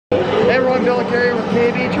I'm Bill and Carrie with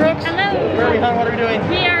KB Trips. Hello. Where are we, hon? What are we doing?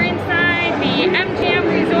 We are inside the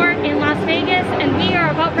MGM Resort in Las Vegas, and we are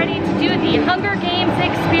about ready to do the Hunger Games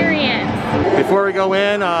experience. Before we go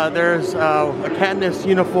in, there's a Katniss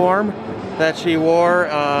uniform that she wore,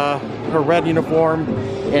 her red uniform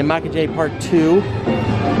in Mockingjay Part 2.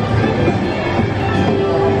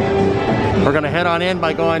 We're gonna head on in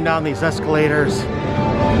by going down these escalators.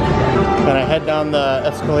 Gonna head down the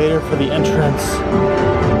escalator for the entrance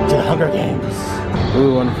to the Hunger Games.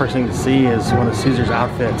 Ooh, and the first thing to see is one of Caesar's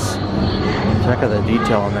outfits. Check out the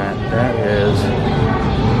detail on that. That is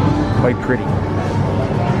quite pretty.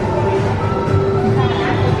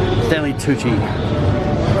 Stanley Tucci,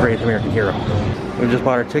 great American hero. We just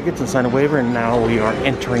bought our tickets and signed a waiver, and now we are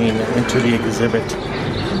entering into the exhibit.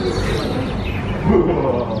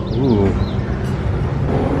 Ooh.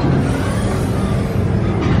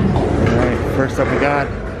 First up we got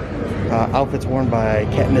outfits worn by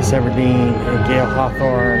Katniss Everdeen and Gail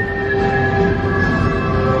Hawthorne.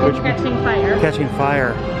 Catching Fire. Catching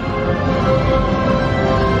Fire.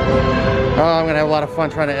 Oh, I'm gonna have a lot of fun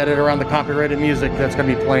trying to edit around the copyrighted music that's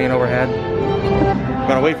gonna be playing overhead.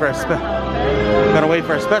 Gonna wait for a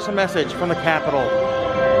special message from the Capitol.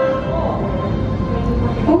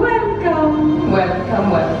 Welcome,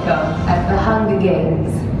 welcome, welcome at the Hunger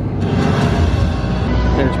Games.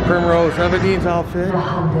 There's Primrose Everdeen's outfit,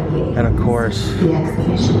 and of course, The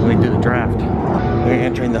exhibition. we do the draft. We're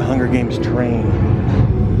entering the Hunger Games train.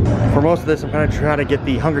 For most of this, I'm going to try to get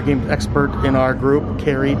the Hunger Games expert in our group,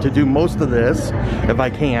 Carrie, to do most of this, if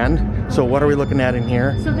I can. So what are we looking at in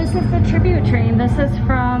here? So this is the tribute train. This is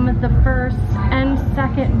from the first and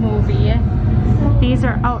second movie. These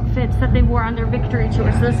are outfits that they wore on their victory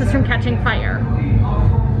tour. So this is from Catching Fire.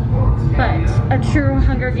 But a true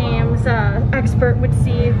Hunger Games expert would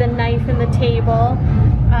see the knife in the table,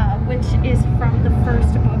 which is from the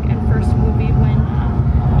first book and first movie when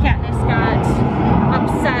Katniss got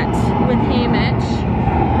upset with Haymitch.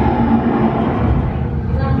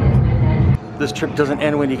 This trip doesn't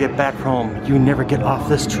end when you get back home. You never get off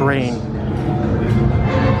this train.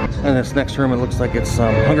 And this next room, it looks like it's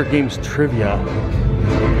some Hunger Games trivia.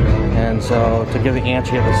 And so to give the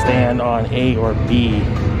answer, you have to stand on A or B.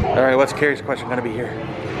 All right, what's Carrie's question gonna be here?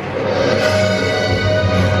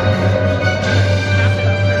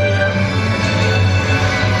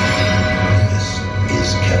 This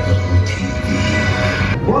is Capital TV.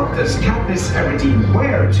 What does Katniss Everdeen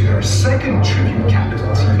wear to her second tribute Capital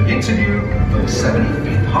TV interview for the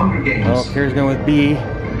 75th Hunger Games? Oh, Carrie's going with B.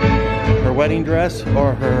 Her wedding dress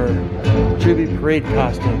or her tribute parade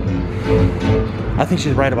costume. I think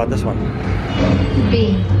she's right about this one.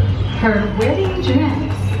 B. Her wedding dress.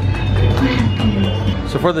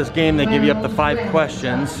 So for this game, they give you up to 5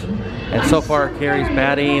 questions. And so far, Carrie's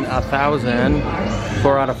batting 1,000,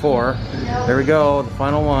 4 out of 4. There we go, the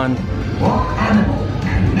final one. What animal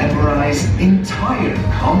can memorize entire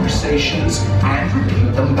conversations and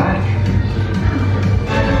repeat them back?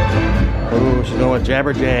 Ooh, she's going with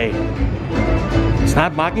Jabberjay. It's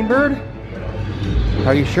not Mockingbird?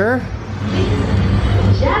 Are you sure?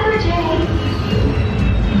 Jabberjay.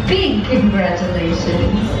 Big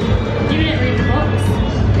congratulations. You didn't read the books.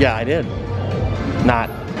 Yeah, I did. Not.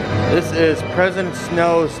 This is President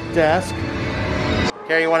Snow's desk.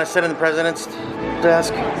 Carrie, you want to sit in the president's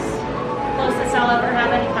desk? Closest I'll ever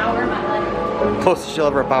have any power in my life. Closest she'll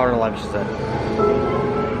ever have power in her life, she said.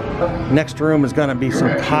 Next room is gonna be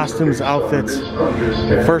some costumes, outfits.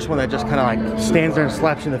 The first one that just kind of like stands there and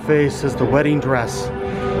slaps you in the face is the wedding dress.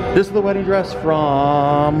 This is the wedding dress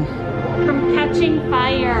from Catching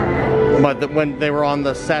Fire. but when they were on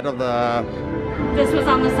the set of the... This was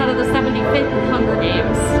on the set of the 75th Hunger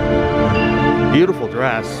Games. Beautiful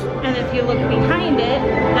dress. And if you look behind it,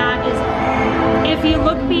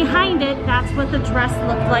 that's what the dress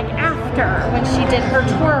looked like after when she did her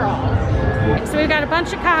twirl. So we've got a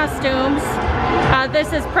bunch of costumes.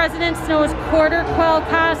 This is President Snow's quarter quell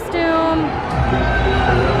costume.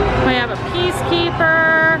 We have a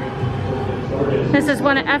peacekeeper. This is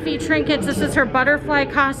one of Effie Trinket's. This is her butterfly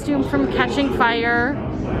costume from Catching Fire.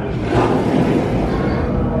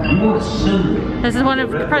 This is one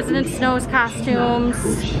of President Snow's costumes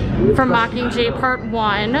from Mockingjay Part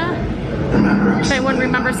 1. If anyone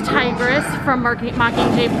remembers Tigress from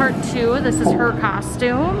Mockingjay Part 2, this is her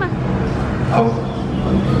costume.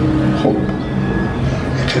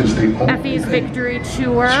 Effie's victory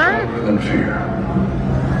tour.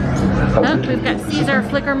 Oh, we've got Caesar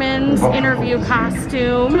Flickerman's interview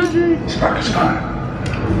costume.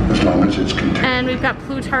 And we've got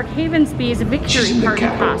Plutarch Havensby's victory party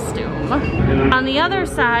costume. On the other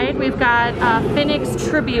side, we've got Finnick's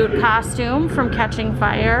tribute costume from Catching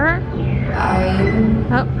Fire.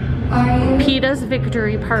 Oh, Peeta's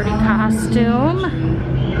victory party costume.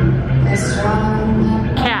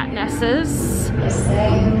 Katniss's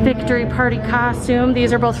victory party costume.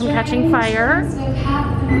 These are both from Catching Fire.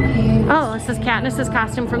 Oh, this is Katniss's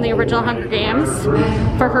costume from the original Hunger Games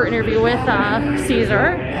for her interview with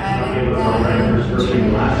Caesar.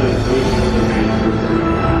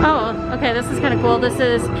 Oh, okay, this is kind of cool. This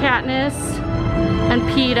is Katniss and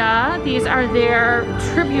Peeta. These are their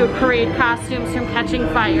tribute parade costumes from Catching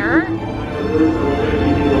Fire.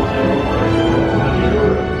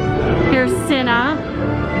 Here's Cinna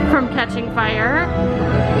from Catching Fire.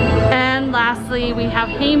 And lastly, we have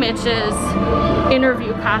Haymitch's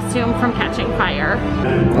interview costume from Catching Fire.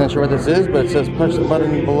 I'm not sure what this is, but it says push the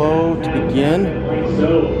button below to begin.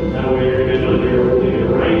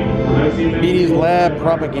 BD's Lab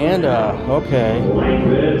Propaganda. Okay.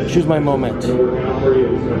 Choose my moment.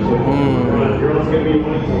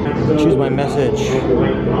 Choose my message.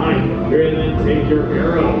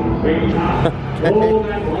 Okay.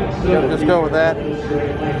 Just go with that.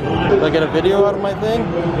 Did I get a video out of my thing?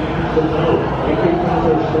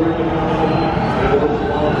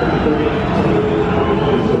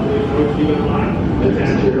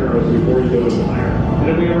 Attach your arrows before you go to fire. And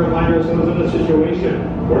if we ever find ourselves in a situation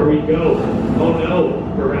where we go, oh no,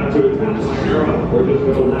 forgot to attach my arrow, we're just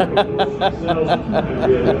going to ourselves and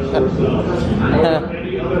readjust ourselves.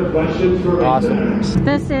 Any other questions for Awesome.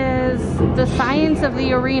 This is the science of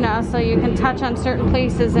the arena, so you can touch on certain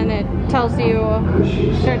places and it tells you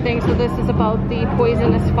certain things. So this is about the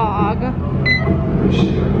poisonous fog. And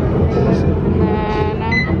then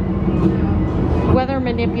weather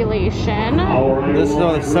manipulation. This is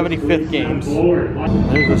on the 75th games.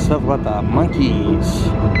 There's the stuff about the monkeys.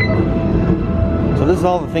 So this is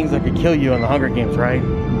all the things that could kill you in the Hunger Games, right?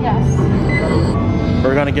 Yes.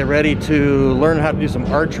 We're gonna get ready to learn how to do some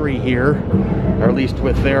archery here, or at least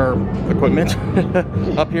with their equipment.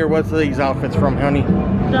 Up here, what's these outfits from, honey?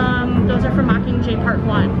 Those are from Mockingjay Part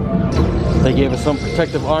 1. They gave us some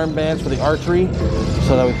protective armbands for the archery,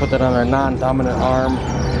 so that we put that on our non-dominant arm.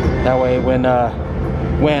 That way when the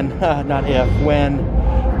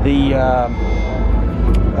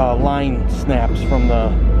line snaps from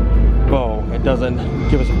the bow, it doesn't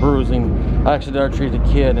give us a bruising. I actually did archery as a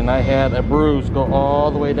kid, and I had a bruise go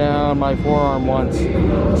all the way down my forearm once,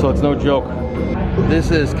 so it's no joke. This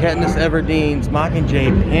is Katniss Everdeen's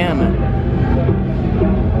Mockingjay pin.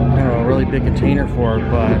 I don't know, a really big container for it,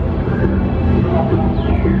 but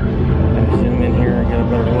I'll zoom in here and get a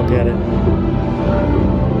better look at it.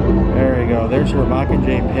 There we go. There's her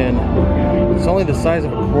Mockingjay pin. It's only the size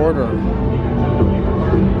of a quarter,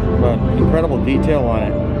 but incredible detail on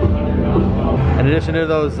it. In addition to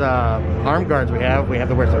those arm guards we have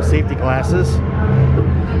to wear some safety glasses.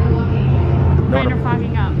 Mine are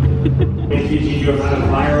fogging up.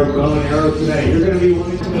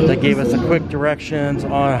 They gave us a quick directions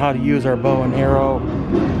on how to use our bow and arrow.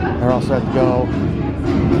 They're all set to go.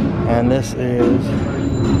 And this is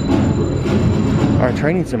our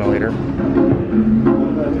training simulator.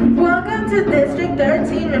 Welcome to District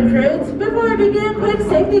 13 recruits. Before we begin, quick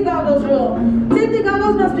safety goggles rule. Safety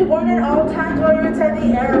goggles must be worn at all times while you're inside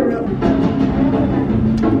the air room.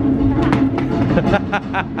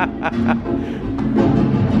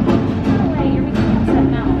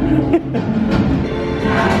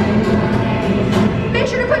 Make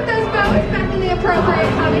sure to put those bows back in the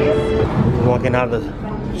appropriate cubbies. Walking out of the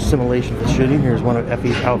simulation for shooting. Here's one of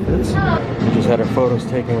Effie's outfits. We just had our photos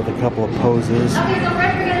taken with a couple of poses.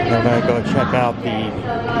 We're gonna go check out the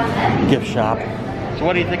gift shop. So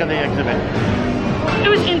what do you think of the exhibit? It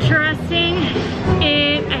was interesting.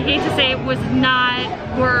 I hate to say it was not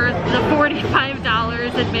worth the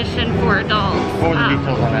 $45 admission for adults. What were the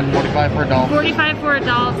details on that? 45 for adults? 45 for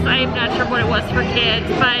adults. I'm not sure what it was for kids,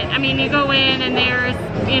 but I mean, you go in and there's,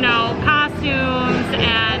 you know, costumes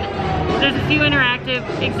and there's a few interactive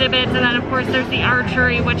exhibits, and then of course there's the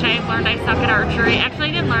archery, which I learned I suck at archery. Actually,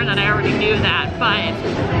 I didn't learn that, I already knew that, but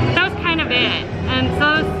that was kind of it. And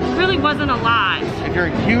so it really wasn't a lot. If you're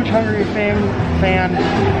a huge Hunger Games fan,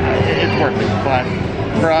 it's worth it. But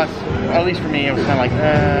for us, at least for me, it was kind of like,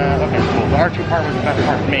 okay, cool. The archery part was the best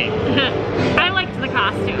part for me. I liked the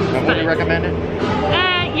costumes. Would you recommend it?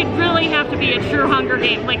 You'd really have to be a true Hunger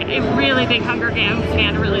Games, like a really big Hunger Games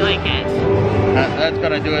fan to really like it. That's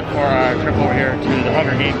gonna do it for our trip over here to the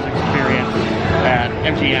Hunger Games experience at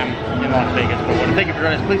MGM in Las Vegas. But thank you for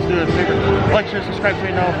joining us. Please do us a favor, like, share, subscribe so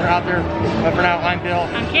you know if we're out there. But for now, I'm Bill.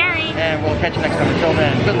 I'm Carrie. And we'll catch you next time. Until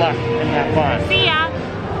then, good luck and have fun. See ya.